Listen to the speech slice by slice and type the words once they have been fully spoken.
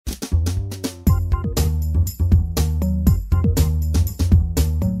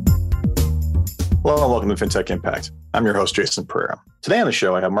Hello and welcome to FinTech Impact. I'm your host, Jason Pereira. Today on the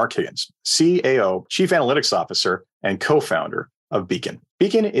show, I have Mark Higgins, CAO, Chief Analytics Officer, and co-founder of Beacon.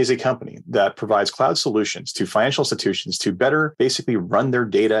 Beacon is a company that provides cloud solutions to financial institutions to better basically run their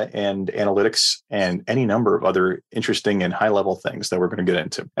data and analytics and any number of other interesting and high-level things that we're going to get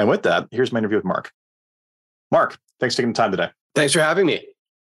into. And with that, here's my interview with Mark. Mark, thanks for taking the time today. Thanks for having me.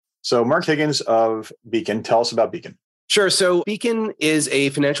 So Mark Higgins of Beacon, tell us about Beacon. Sure. So Beacon is a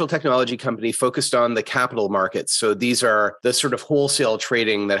financial technology company focused on the capital markets. So these are the sort of wholesale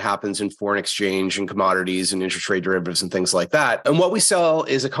trading that happens in foreign exchange and commodities and interest rate derivatives and things like that. And what we sell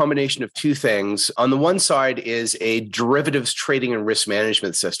is a combination of two things. On the one side is a derivatives trading and risk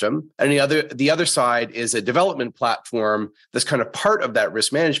management system. And the other side is a development platform that's kind of part of that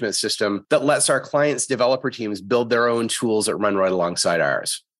risk management system that lets our clients' developer teams build their own tools that run right alongside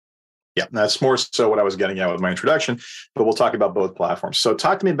ours. Yeah, that's more so what I was getting at with my introduction, but we'll talk about both platforms. So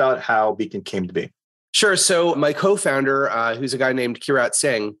talk to me about how Beacon came to be. Sure. So my co-founder, who's a guy named Kirat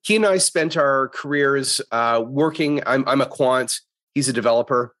Singh, he and I spent our careers working. I'm a quant. He's a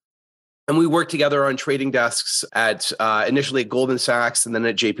developer. And we worked together on trading desks at initially at Goldman Sachs and then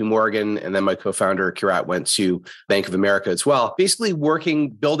at JP Morgan. And then my co-founder, Kirat, went to Bank of America as well, basically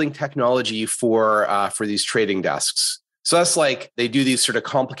building technology for these trading desks. So that's like they do these sort of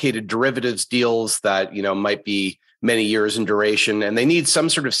complicated derivatives deals that, might be many years in duration. And they need some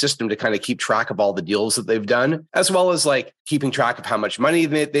sort of system to kind of keep track of all the deals that they've done, as well as like keeping track of how much money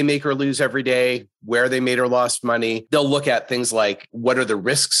they make or lose every day, where they made or lost money. They'll look at things like, what are the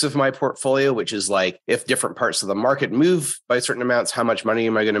risks of my portfolio, which is like if different parts of the market move by certain amounts, how much money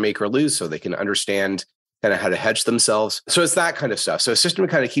am I going to make or lose, so they can understand kind of how to hedge themselves. So it's that kind of stuff. So a system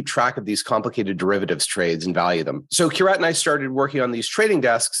to kind of keep track of these complicated derivatives trades and value them. So Kirat and I started working on these trading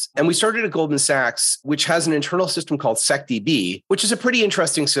desks, and we started at Goldman Sachs, which has an internal system called SecDB, which is a pretty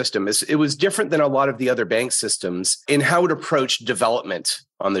interesting system. It was different than a lot of the other bank systems in how it approached development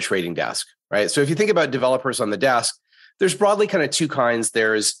on the trading desk, right? So if you think about developers on the desk, there's broadly kind of two kinds.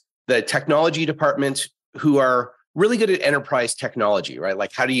 There's the technology department, who are really good at enterprise technology, right?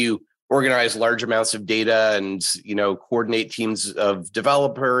 Like how do you organize large amounts of data and, coordinate teams of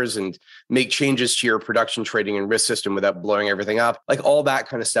developers and make changes to your production, trading, and risk system without blowing everything up. Like all that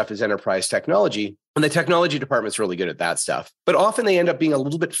kind of stuff is enterprise technology. And the technology department's really good at that stuff. But often they end up being a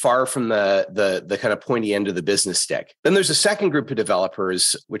little bit far from the kind of pointy end of the business stick. Then there's a second group of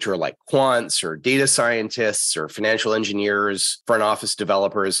developers, which are like quants or data scientists or financial engineers, front office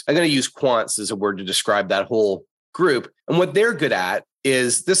developers. I'm going to use quants as a word to describe that whole group. And what they're good at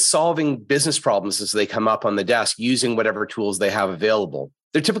is this solving business problems as they come up on the desk using whatever tools they have available.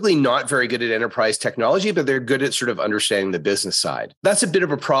 They're typically not very good at enterprise technology, but they're good at sort of understanding the business side. That's a bit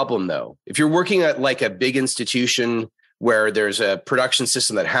of a problem, though. If you're working at like a big institution where there's a production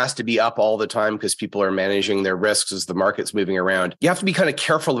system that has to be up all the time because people are managing their risks as the market's moving around, you have to be kind of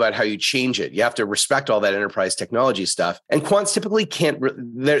careful about how you change it. You have to respect all that enterprise technology stuff. And quants typically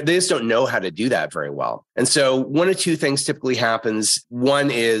they just don't know how to do that very well. And so one of two things typically happens. One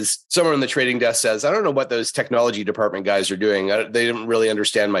is someone on the trading desk says, I don't know what those technology department guys are doing. They didn't really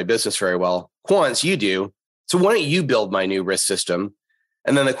understand my business very well. Quants, you do. So why don't you build my new risk system?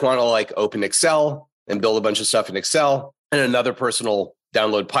 And then the quant will like open Excel and build a bunch of stuff in Excel. And another person will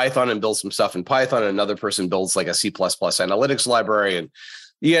download Python and build some stuff in Python. And another person builds like a C++ analytics library. And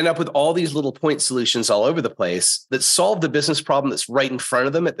you end up with all these little point solutions all over the place that solve the business problem that's right in front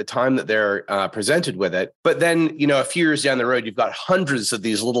of them at the time that they're presented with it. But then, a few years down the road, you've got hundreds of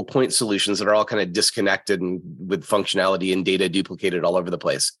these little point solutions that are all kind of disconnected and with functionality and data duplicated all over the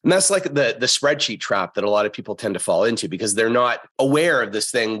place. And that's like the spreadsheet trap that a lot of people tend to fall into because they're not aware of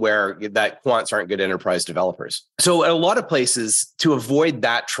this thing where that quants aren't good enterprise developers. So at a lot of places, to avoid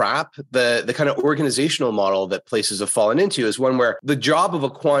that trap, the kind of organizational model that places have fallen into is one where the job of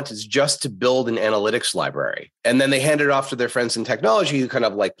a quant is just to build an analytics library. And then they hand it off to their friends in technology who kind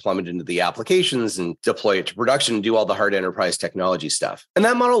of like plummet into the applications and deploy it to production and do all the hard enterprise technology stuff. And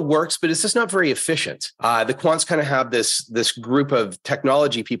that model works, but it's just not very efficient. The quants kind of have this group of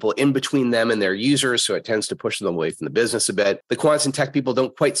technology people in between them and their users, so it tends to push them away from the business a bit. The quants and tech people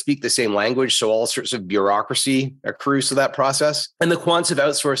don't quite speak the same language, so all sorts of bureaucracy accrues to that process. And the quants have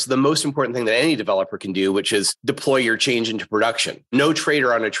outsourced the most important thing that any developer can do, which is deploy your change into production. No trader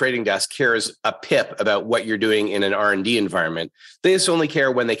on a trading desk cares a pip about what you're doing in an R&D environment. They just only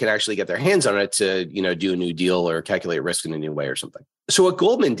care when they can actually get their hands on it to, do a new deal or calculate risk in a new way or something. So what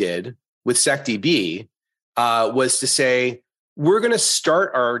Goldman did with SecDB was to say, we're going to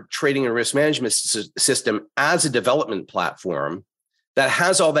start our trading and risk management system as a development platform that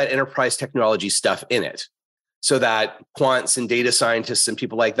has all that enterprise technology stuff in it. so that quants and data scientists and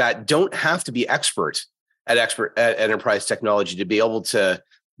people like that don't have to be expert at enterprise technology to be able to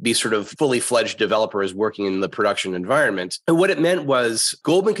be sort of fully fledged developers working in the production environment. And what it meant was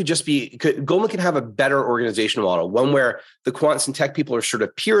Goldman could have a better organizational model, one where the quants and tech people are sort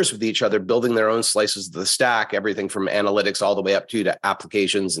of peers with each other, building their own slices of the stack, everything from analytics all the way up to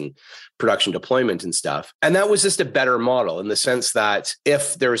applications and production deployment and stuff. And that was just a better model in the sense that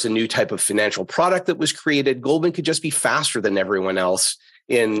if there was a new type of financial product that was created, Goldman could just be faster than everyone else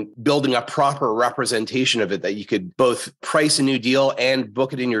in building a proper representation of it, that you could both price a new deal and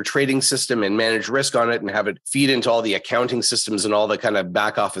book it in your trading system and manage risk on it and have it feed into all the accounting systems and all the kind of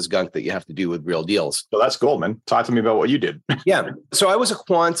back office gunk that you have to do with real deals. So that's Goldman. Talk to me about what you did. Yeah. So I was a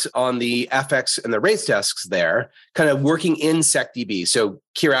quant on the FX and the rates desks there, kind of working in SecDB. So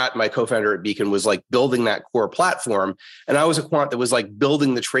Kirat, my co-founder at Beacon, was like building that core platform. And I was a quant that was like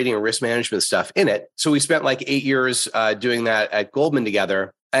building the trading and risk management stuff in it. So we spent like 8 years doing that at Goldman together.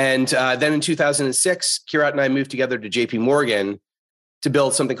 And then in 2006, Kirat and I moved together to JP Morgan to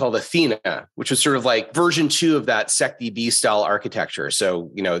build something called Athena, which was sort of like version 2 of that SecDB style architecture.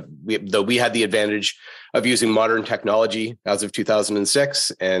 So, though we had the advantage of using modern technology as of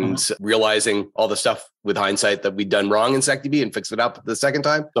 2006 and realizing all the stuff with hindsight that we'd done wrong in SecDB and fix it up the second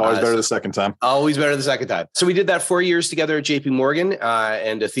time. Always better the second time. Always better the second time. So we did that 4 years together at JP Morgan,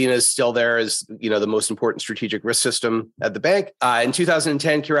 and Athena is still there as, the most important strategic risk system at the bank. In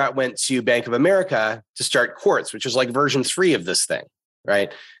 2010, Kirat went to Bank of America to start Quartz, which is like version 3 of this thing.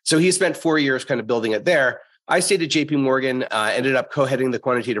 Right. So he spent 4 years kind of building it there. I stayed at JP Morgan, ended up co-heading the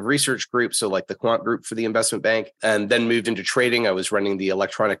quantitative research group. So like the quant group for the investment bank, and then moved into trading. I was running the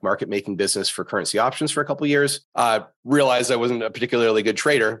electronic market making business for currency options for a couple of years. Realized I wasn't a particularly good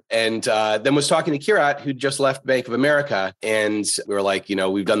trader. And then was talking to Kirat, who just left Bank of America. And we were like,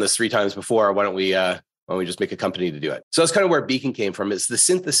 we've done this 3 times before. Why don't we just make a company to do it? So that's kind of where Beacon came from. It's the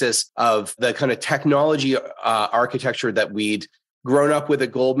synthesis of the kind of technology architecture that we'd grown up with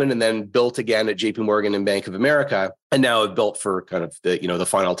at Goldman and then built again at JP Morgan and Bank of America, and now have built for kind of the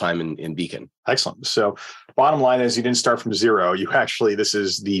final time in Beacon. Excellent. So bottom line is you didn't start from zero. This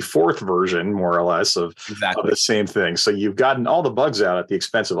is the 4th version, more or less, of the same thing. So you've gotten all the bugs out at the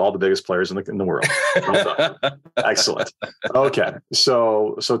expense of all the biggest players in the world. Well done. Excellent. Okay.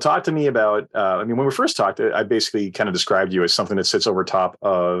 So talk to me about, when we first talked, I basically kind of described you as something that sits over top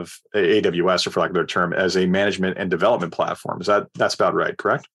of AWS, or for lack of a better term, as a management and development platform. That's about right,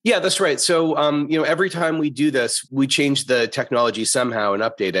 correct? Yeah, that's right. So, every time we do this, we change the technology somehow and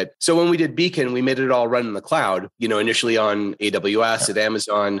update it. So when we did Beacon, we made it all run in the cloud, initially on AWS at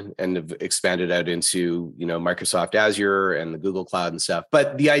Amazon, and have expanded out into, Microsoft Azure and the Google Cloud and stuff.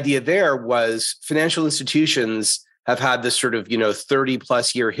 But the idea there was financial institutions have had this sort of, 30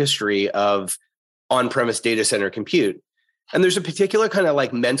 plus year history of on-premise data center compute. And there's a particular kind of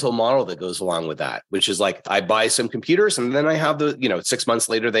like mental model that goes along with that, which is like, I buy some computers and then I have 6 months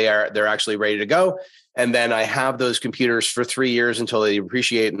later, they're actually ready to go. And then I have those computers for 3 years until they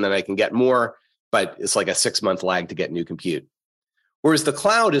depreciate, and then I can get more, but it's like a 6-month lag to get new compute. Whereas the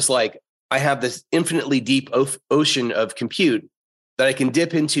cloud is like, I have this infinitely deep ocean of compute that I can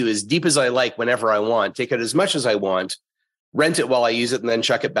dip into as deep as I like whenever I want, take it as much as I want, rent it while I use it, and then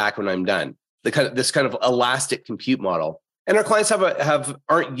chuck it back when I'm done. This kind of elastic compute model. And our clients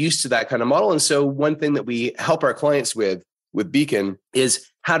aren't used to that kind of model. And so one thing that we help our clients with Beacon is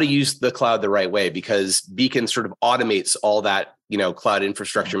how to use the cloud the right way, because Beacon sort of automates all that, cloud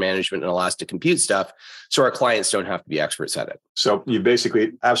infrastructure management and elastic compute stuff. So our clients don't have to be experts at it. So you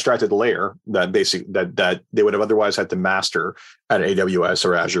basically abstracted the layer that they would have otherwise had to master at AWS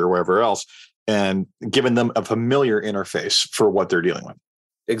or Azure or wherever else, and given them a familiar interface for what they're dealing with.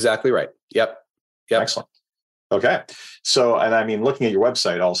 Exactly right. Yep. Excellent. Okay. So, and looking at your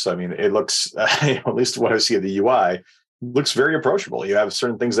website also, it looks, at least what I see of the UI, looks very approachable. You have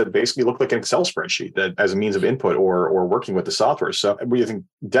certain things that basically look like an Excel spreadsheet that as a means of input or working with the software. So we think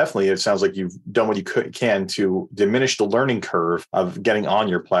definitely it sounds like you've done what you can to diminish the learning curve of getting on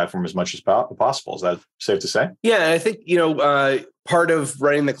your platform as much as possible. Is that safe to say? Yeah. I think, part of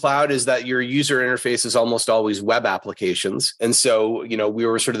running the cloud is that your user interface is almost always web applications. And so, we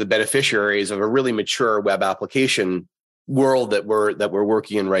were sort of the beneficiaries of a really mature web application world that we're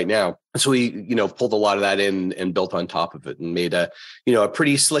working in right now. So we, pulled a lot of that in and built on top of it and made a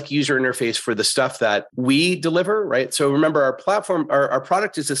pretty slick user interface for the stuff that we deliver, right? So remember, our platform, our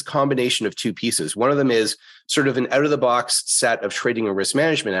product is this combination of 2 pieces. One of them is sort of an out-of-the-box set of trading and risk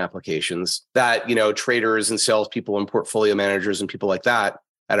management applications that, traders and salespeople and portfolio managers and people like that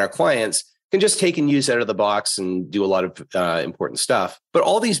at our clients can just take and use out of the box and do a lot of important stuff. But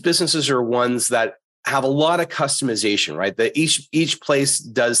all these businesses are ones that have a lot of customization, right? That each place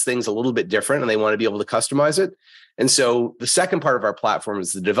does things a little bit different and they want to be able to customize it. And so the second part of our platform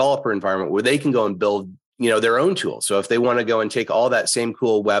is the developer environment where they can go and build, their own tools. So if they want to go and take all that same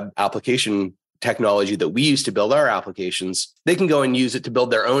cool web application technology that we use to build our applications, they can go and use it to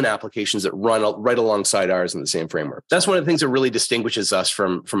build their own applications that run right alongside ours in the same framework. That's one of the things that really distinguishes us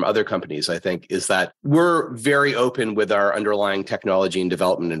from other companies, I think, is that we're very open with our underlying technology and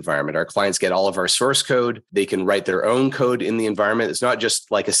development environment. Our clients get all of our source code. They can write their own code in the environment. It's not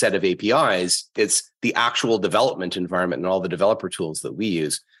just like a set of APIs. It's the actual development environment and all the developer tools that we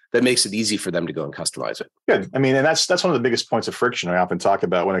use that makes it easy for them to go and customize it. Good. I mean, and that's one of the biggest points of friction I often talk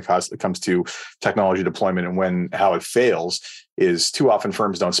about when it comes to technology deployment and how it fails is too often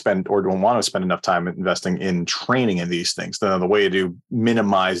firms don't spend or don't want to spend enough time investing in training in these things. The way to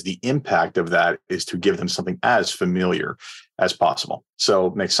minimize the impact of that is to give them something as familiar as possible. So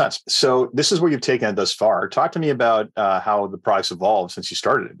it makes sense. So this is where you've taken it thus far. Talk to me about how the product's evolved since you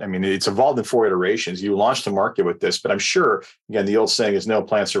started it. I mean, it's evolved in 4 iterations. You launched the market with this, but I'm sure, again, the old saying is no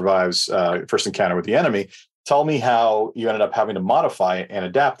plant survives first encounter with the enemy. Tell me how you ended up having to modify and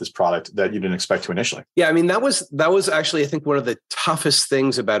adapt this product that you didn't expect to initially. Yeah, I mean, that was actually, I think, one of the toughest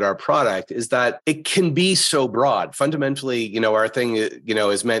things about our product is that it can be so broad. Fundamentally, our thing,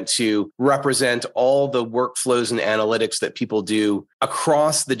 is meant to represent all the workflows and analytics that people do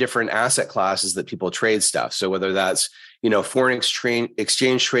across the different asset classes that people trade stuff. So whether that's foreign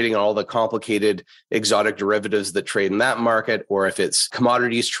exchange trading and all the complicated exotic derivatives that trade in that market, or if it's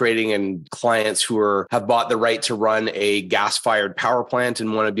commodities trading and clients who have bought the right to run a gas-fired power plant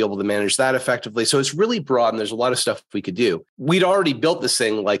and want to be able to manage that effectively. So it's really broad and there's a lot of stuff we could do. We'd already built this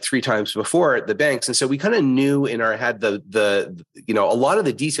thing like 3 times before at the banks. And so we kind of knew in our head a lot of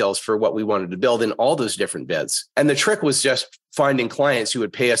the details for what we wanted to build in all those different bits. And the trick was just finding clients who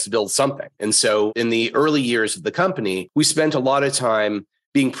would pay us to build something. And so in the early years of the company, we spent a lot of time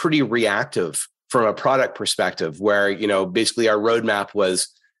being pretty reactive from a product perspective, where, basically our roadmap was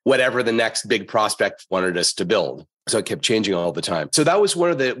whatever the next big prospect wanted us to build. So it kept changing all the time. So that was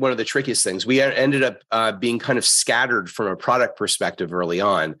one of the trickiest things. We ended up being kind of scattered from a product perspective early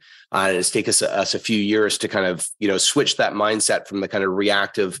on. And it's taken us a few years to kind of, switch that mindset from the kind of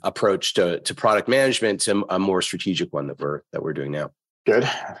reactive approach to product management to a more strategic one that we're doing now. Good.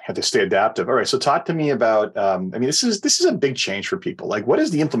 Had to stay adaptive. All right. So talk to me about, this is a big change for people. Like, what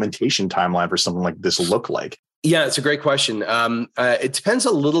does the implementation timeline for something like this look like? Yeah, it's a great question. It depends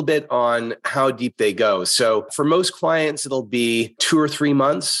a little bit on how deep they go. So for most clients, it'll be 2 or 3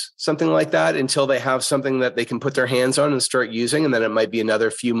 months, something like that, until they have something that they can put their hands on and start using. And then it might be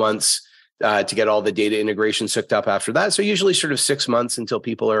another few months to get all the data integration hooked up after that. So usually sort of 6 months until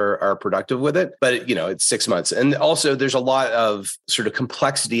people are productive with it. But, it's 6 months. And also there's a lot of sort of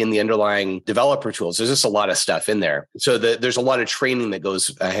complexity in the underlying developer tools. There's just a lot of stuff in there. So there's a lot of training that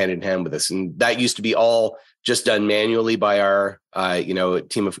goes hand in hand with this. And that used to be all just done manually by our,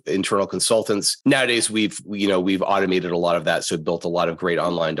 team of internal consultants. Nowadays, we've automated a lot of that. So built a lot of great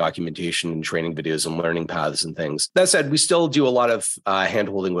online documentation and training videos and learning paths and things. That said, we still do a lot of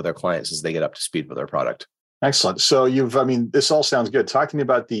hand-holding with our clients as they get up to speed with our product. Excellent. So this all sounds good. Talk to me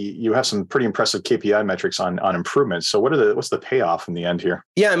about you have some pretty impressive KPI metrics on improvements. So what's the payoff in the end here?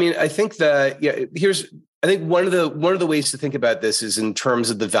 Yeah, I think I think one of the ways to think about this is in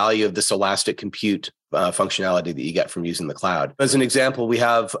terms of the value of this elastic compute functionality that you get from using the cloud. As an example, we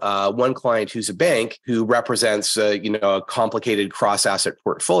have one client who's a bank who represents a complicated cross-asset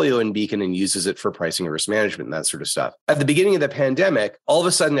portfolio in Beacon and uses it for pricing and risk management and that sort of stuff. At the beginning of the pandemic, all of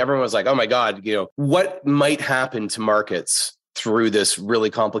a sudden everyone was like, "Oh my God, what might happen to markets through this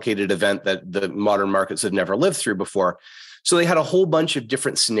really complicated event that the modern markets have never lived through before?" So they had a whole bunch of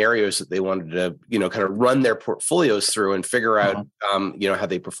different scenarios that they wanted to, kind of run their portfolios through and figure out, how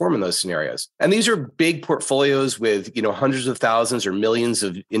they perform in those scenarios. And these are big portfolios with, hundreds of thousands or millions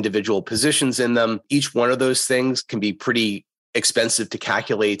of individual positions in them. Each one of those things can be pretty expensive to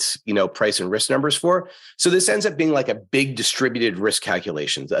calculate, price and risk numbers for. So this ends up being like a big distributed risk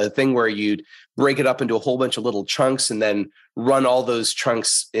calculations, a thing where you'd break it up into a whole bunch of little chunks and then run all those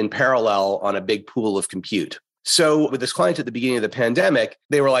chunks in parallel on a big pool of compute. So with this client at the beginning of the pandemic,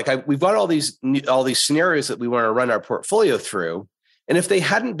 they were like, we've got all these scenarios that we want to run our portfolio through. And if they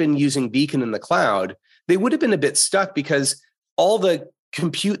hadn't been using Beacon in the cloud, they would have been a bit stuck because all the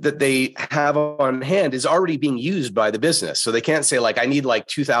compute that they have on hand is already being used by the business. So they can't say I need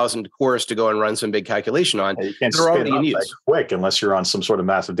 2,000 cores to go and run some big calculation on. Yeah, you can't spin up that quick unless you're on some sort of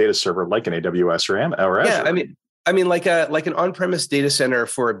massive data server like an AWS or Azure. Yeah, I mean, like an on-premise data center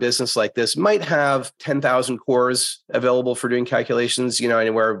for a business like this might have 10,000 cores available for doing calculations,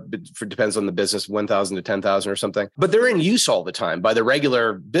 anywhere depends on the business, 1,000 to 10,000 or something. But they're in use all the time by the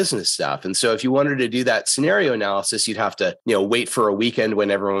regular business stuff. And so if you wanted to do that scenario analysis, you'd have to, wait for a weekend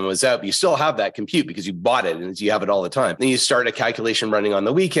when everyone was out. But you still have that compute because you bought it and you have it all the time. Then you start a calculation running on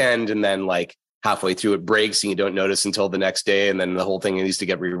the weekend, and then halfway through it breaks and you don't notice until the next day, and then the whole thing needs to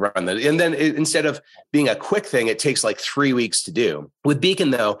get rerun. And then instead of being a quick thing, it takes 3 weeks to do. With Beacon,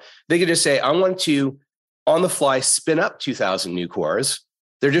 though, they could just say, I want to, on the fly, spin up 2,000 new cores.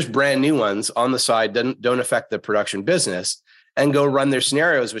 They're just brand new ones on the side, don't affect the production business, and go run their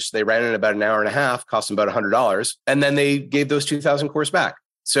scenarios, which they ran in about an hour and a half, cost them about $100. And then they gave those 2,000 cores back.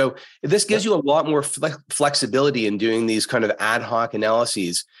 So this gives you a lot more flexibility in doing these kind of ad hoc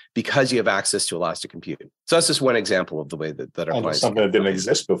analyses because you have access to elastic compute. So that's just one example of the way that our clients. Something that didn't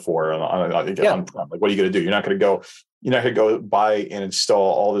exist before on-prem. What are you going to do? You're not going to go buy and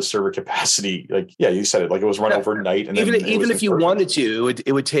install all the server capacity. You said it, it was run overnight. And even if you wanted to,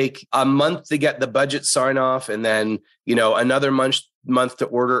 it would take a month to get the budget sign off, and then another month to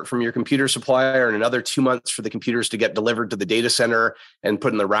order it from your computer supplier, and another 2 months for the computers to get delivered to the data center and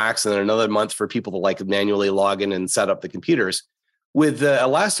put in the racks, and then another month for people to manually log in and set up the computers. With the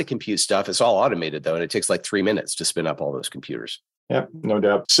elastic compute stuff, it's all automated though, and it takes 3 minutes to spin up all those computers. Yeah, no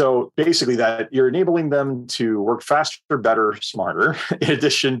doubt. So basically that you're enabling them to work faster, better, smarter, in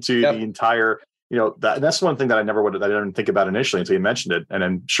addition to the entire, that's one thing that I didn't think about initially until you mentioned it. And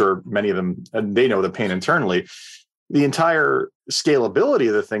I'm sure many of them, and they know the pain internally. The entire scalability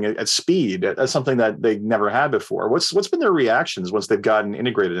of the thing at speed, that's something that they never had before. What's been their reactions once they've gotten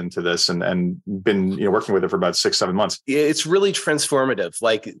integrated into this and been working with it for about 6-7 months? It's really transformative.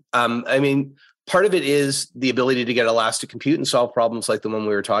 Part of it is the ability to get elastic compute and solve problems like the one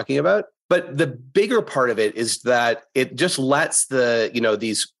we were talking about. But the bigger part of it is that it just lets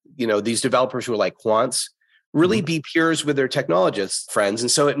these developers who are like quants really be peers with their technologists friends.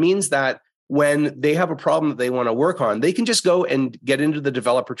 And so it means that when they have a problem that they want to work on, they can just go and get into the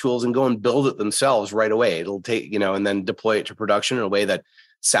developer tools and go and build it themselves right away. It'll take, and then deploy it to production in a way that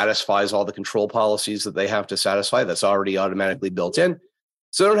satisfies all the control policies that they have to satisfy. That's already automatically built in.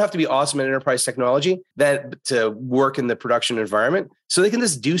 So they don't have to be awesome at enterprise technology to work in the production environment. So they can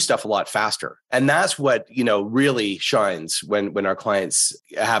just do stuff a lot faster. And that's what, really shines when our clients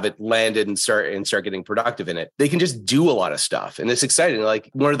have it landed and start getting productive in it. They can just do a lot of stuff. And it's exciting.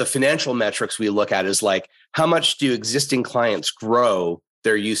 One of the financial metrics we look at is how much do existing clients grow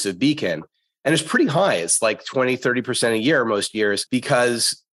their use of Beacon? And it's pretty high. It's 20, 30% a year most years,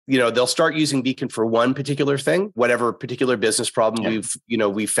 because they'll start using Beacon for one particular thing, whatever particular business problem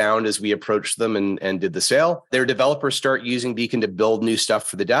we found as we approached them and did the sale. Their developers start using Beacon to build new stuff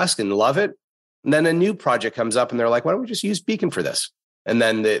for the desk and love it. And then a new project comes up and they're like, why don't we just use Beacon for this? And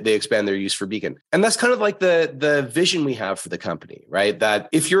then they expand their use for Beacon. And that's kind of the vision we have for the company, right? That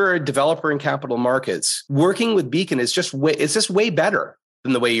if you're a developer in capital markets, working with Beacon is just way better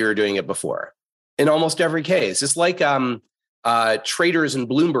than the way you were doing it before in almost every case. It's like traders and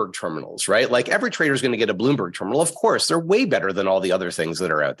Bloomberg terminals, right? Every trader is going to get a Bloomberg terminal. Of course, they're way better than all the other things that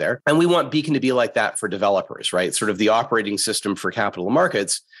are out there. And we want Beacon to be like that for developers, right? Sort of the operating system for capital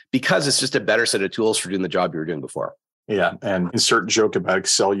markets, because it's just a better set of tools for doing the job you were doing before. Yeah, and insert joke about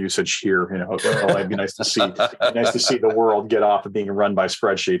Excel usage here. It'd be nice to see the world get off of being run by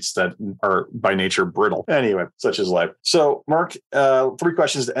spreadsheets that are by nature brittle. Anyway, such is life. So, Mark, 3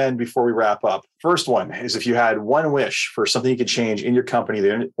 questions to end before we wrap up. First one is, if you had one wish for something you could change in your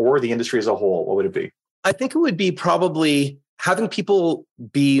company or the industry as a whole, what would it be? I think it would be probably having people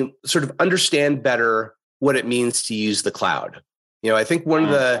understand better what it means to use the cloud. I think one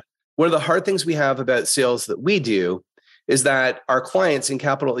of the hard things we have about sales that we do is that our clients in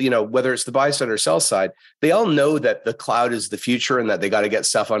capital, whether it's the buy side or sell side, they all know that the cloud is the future and that they got to get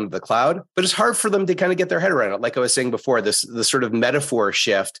stuff onto the cloud. But it's hard for them to kind of get their head around it. Like I was saying before, the sort of metaphor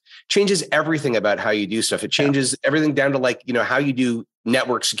shift changes everything about how you do stuff. It changes everything down to how you do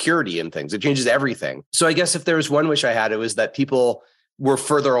network security and things. It changes everything. So I guess if there was one wish I had, it was that people were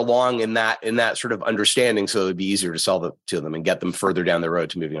further along in that sort of understanding, so it would be easier to sell it to them and get them further down the road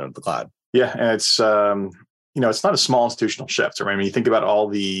to moving on to the cloud. Yeah, and it's it's not a small institutional shift. Right? I mean, you think about all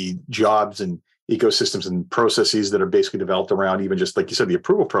the jobs and ecosystems and processes that are basically developed around even just, like you said, the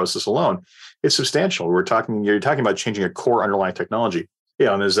approval process alone. It's substantial. You're talking about changing a core underlying technology.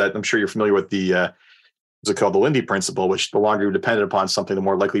 Yeah, and there's that. I'm sure you're familiar with the What's it called? The Lindy principle, which the longer you're dependent upon something, the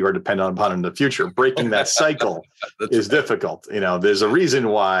more likely you are dependent upon it in the future. Breaking that cycle is difficult. There's a reason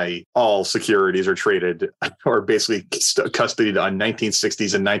why all securities are traded or basically custodied on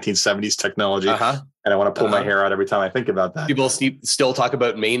 1960s and 1970s technology. And I want to pull my hair out every time I think about that. People still talk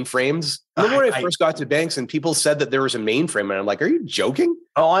about mainframes. Remember when I first got to banks and people said that there was a mainframe, and I'm like, "Are you joking?"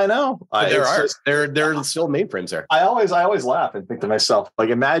 Oh, I know. There are still mainframes there. I always laugh and think to myself, like,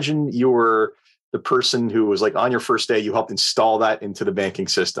 imagine you were the person who was like on your first day, you helped install that into the banking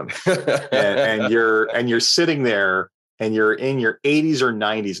system, and you're sitting there and you're in your 80s or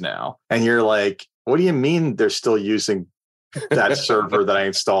 90s now, and you're like, "What do you mean they're still using that server that I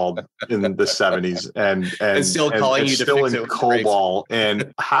installed in the 70s and still calling you to still fix in it COBOL?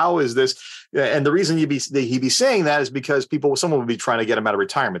 And how is this?" And the reason he'd be saying that is because someone would be trying to get him out of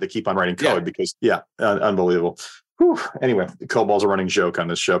retirement to keep on writing code because unbelievable. Whew. Anyway, the COBOL's a running joke on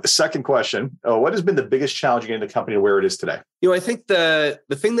this show. The second question, what has been the biggest challenge getting the company to where it is today? I think the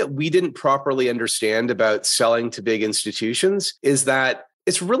thing that we didn't properly understand about selling to big institutions is that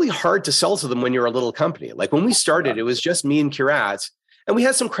it's really hard to sell to them when you're a little company. Like when we started, it was just me and Kirat, and we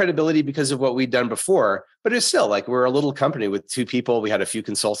had some credibility because of what we'd done before, but it's still like we're a little company with 2 people. We had a few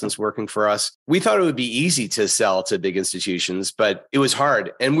consultants working for us. We thought it would be easy to sell to big institutions, but it was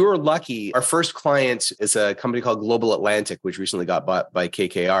hard. And we were lucky. Our first client is a company called Global Atlantic, which recently got bought by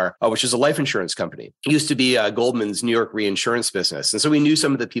KKR, which is a life insurance company. It used to be Goldman's New York reinsurance business. And so we knew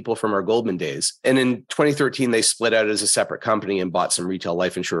some of the people from our Goldman days. And in 2013, they split out as a separate company and bought some retail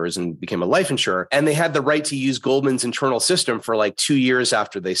life insurers and became a life insurer. And they had the right to use Goldman's internal system for like 2 years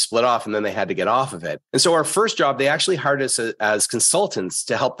after they split off, and then they had to get off of it. And so our first job, they actually hired us as consultants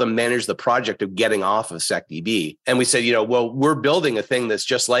to help them manage the project of getting off of SecDB. And we said, well, we're building a thing that's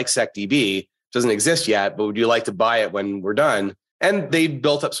just like SecDB, doesn't exist yet, but would you like to buy it when we're done? And they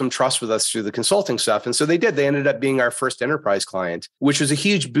built up some trust with us through the consulting stuff. And so they did. They ended up being our first enterprise client, which was a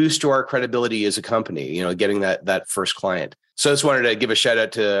huge boost to our credibility as a company, getting that first client. So I just wanted to give a shout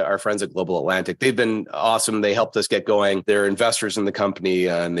out to our friends at Global Atlantic. They've been awesome. They helped us get going. They're investors in the company,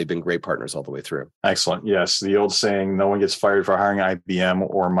 and they've been great partners all the way through. Excellent. Yes. The old saying, no one gets fired for hiring IBM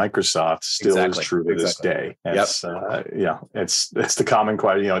or Microsoft still is true to this day. It's, it's the common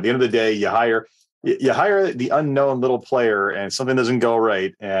question. At the end of the day, you hire the unknown little player and something doesn't go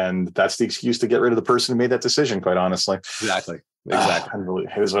right. And that's the excuse to get rid of the person who made that decision, quite honestly. Exactly.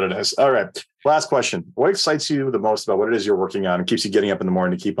 It is what it is. All right. Last question. What excites you the most about what it is you're working on and keeps you getting up in the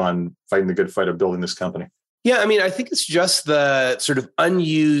morning to keep on fighting the good fight of building this company? Yeah, I think it's just the sort of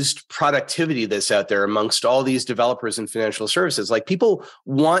unused productivity that's out there amongst all these developers in financial services. Like people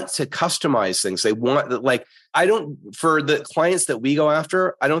want to customize things. They want for the clients that we go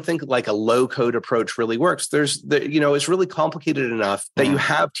after, I don't think like a low code approach really works. It's really complicated enough that you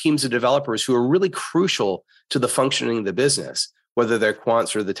have teams of developers who are really crucial to the functioning of the business, whether they're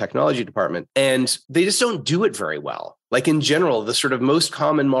quants or the technology department. And they just don't do it very well. Like in general, the sort of most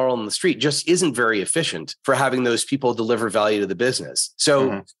common model on the street just isn't very efficient for having those people deliver value to the business.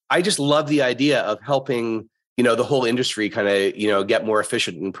 So I just love the idea of helping, the whole industry kind of, get more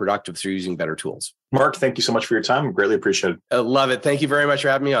efficient and productive through using better tools. Mark, thank you so much for your time. Greatly appreciate it. I love it. Thank you very much for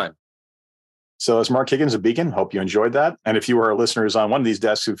having me on. So that's Mark Higgins of Beacon. Hope you enjoyed that. And if you are listeners on one of these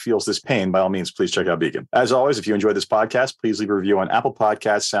desks who feels this pain, by all means, please check out Beacon. As always, if you enjoyed this podcast, please leave a review on Apple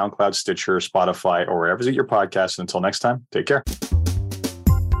Podcasts, SoundCloud, Stitcher, Spotify, or wherever you get your podcasts. And until next time, take care.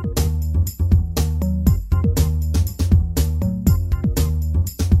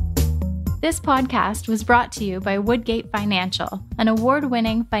 This podcast was brought to you by Woodgate Financial, an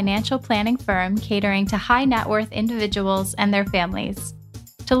award-winning financial planning firm catering to high net worth individuals and their families.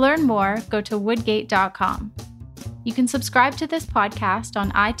 To learn more, go to woodgate.com. You can subscribe to this podcast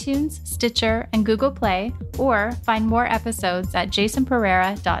on iTunes, Stitcher, and Google Play, or find more episodes at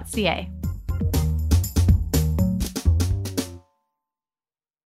jasonpereira.ca.